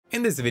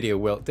In this video,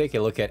 we'll take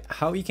a look at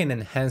how you can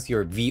enhance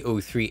your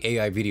VEO3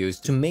 AI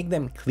videos to make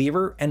them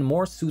clearer and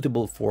more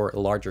suitable for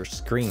larger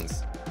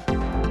screens.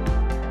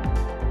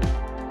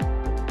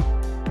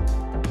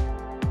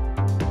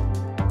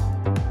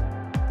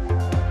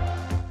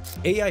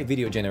 AI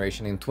video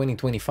generation in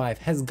 2025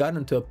 has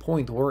gotten to a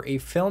point where a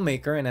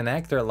filmmaker and an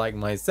actor like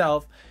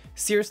myself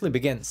seriously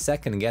began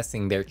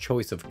second-guessing their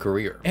choice of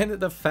career. And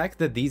the fact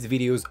that these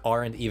videos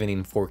aren't even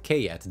in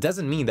 4K yet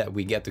doesn't mean that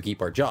we get to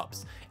keep our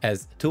jobs,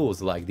 as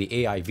tools like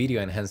the AI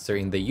video enhancer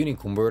in the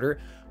UniConverter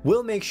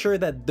will make sure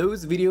that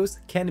those videos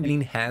can be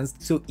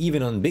enhanced so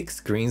even on big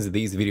screens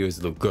these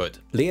videos look good.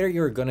 Later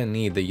you're gonna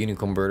need the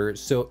UniConverter,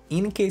 so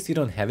in case you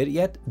don't have it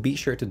yet, be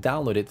sure to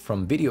download it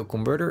from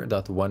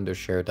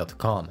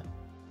videoconverter.wondershare.com.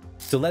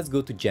 So let's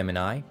go to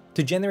Gemini.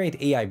 To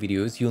generate AI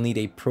videos, you'll need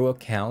a pro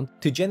account.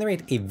 To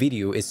generate a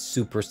video is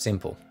super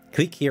simple.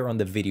 Click here on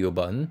the video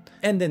button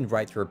and then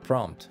write your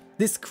prompt.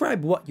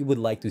 Describe what you would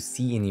like to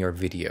see in your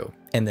video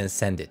and then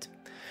send it.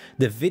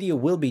 The video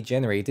will be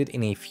generated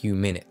in a few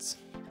minutes.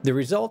 The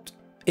result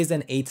is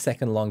an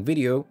 8-second long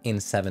video in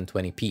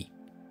 720p.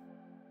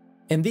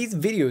 And these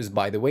videos,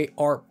 by the way,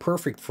 are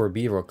perfect for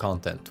B-roll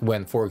content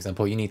when, for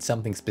example, you need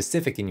something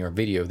specific in your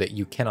video that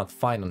you cannot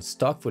find on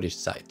stock footage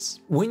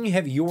sites. When you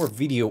have your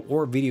video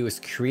or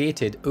videos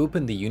created,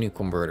 open the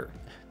UniConverter.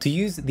 To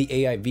use the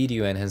AI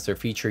video enhancer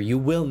feature, you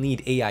will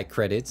need AI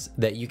credits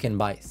that you can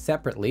buy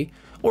separately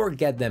or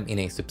get them in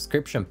a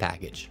subscription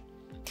package.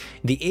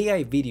 The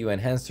AI video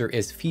enhancer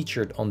is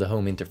featured on the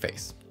home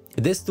interface.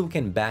 This tool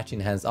can batch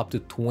enhance up to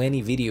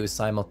 20 videos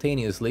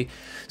simultaneously,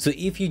 so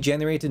if you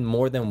generated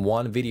more than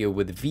one video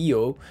with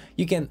VEO,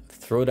 you can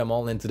throw them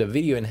all into the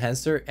video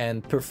enhancer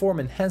and perform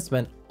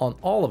enhancement on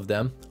all of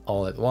them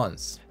all at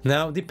once.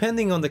 Now,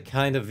 depending on the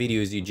kind of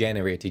videos you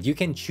generated, you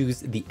can choose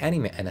the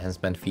anime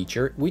enhancement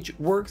feature, which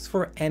works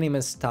for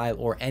anime style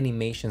or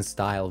animation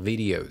style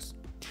videos.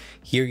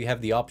 Here you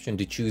have the option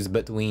to choose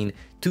between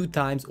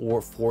 2x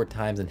or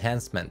 4x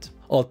enhancement.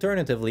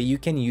 Alternatively, you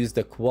can use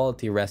the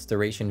quality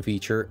restoration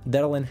feature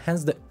that'll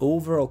enhance the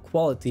overall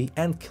quality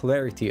and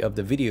clarity of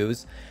the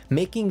videos,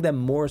 making them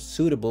more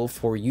suitable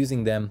for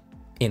using them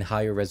in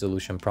higher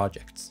resolution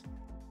projects.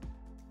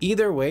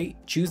 Either way,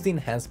 choose the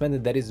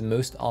enhancement that is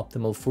most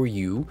optimal for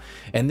you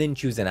and then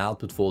choose an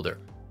output folder.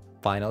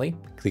 Finally,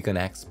 click on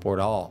Export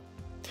All.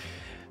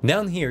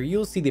 Down here,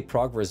 you'll see the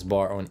progress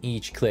bar on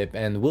each clip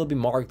and will be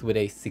marked with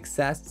a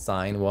success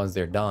sign once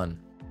they're done.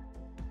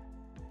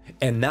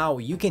 And now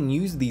you can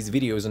use these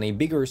videos on a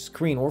bigger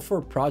screen or for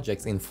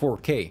projects in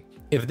 4K.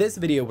 If this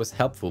video was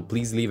helpful,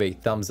 please leave a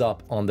thumbs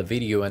up on the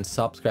video and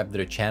subscribe to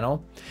the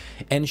channel.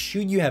 And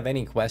should you have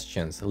any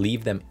questions,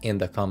 leave them in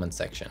the comment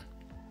section.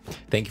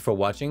 Thank you for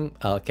watching.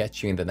 I'll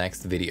catch you in the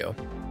next video.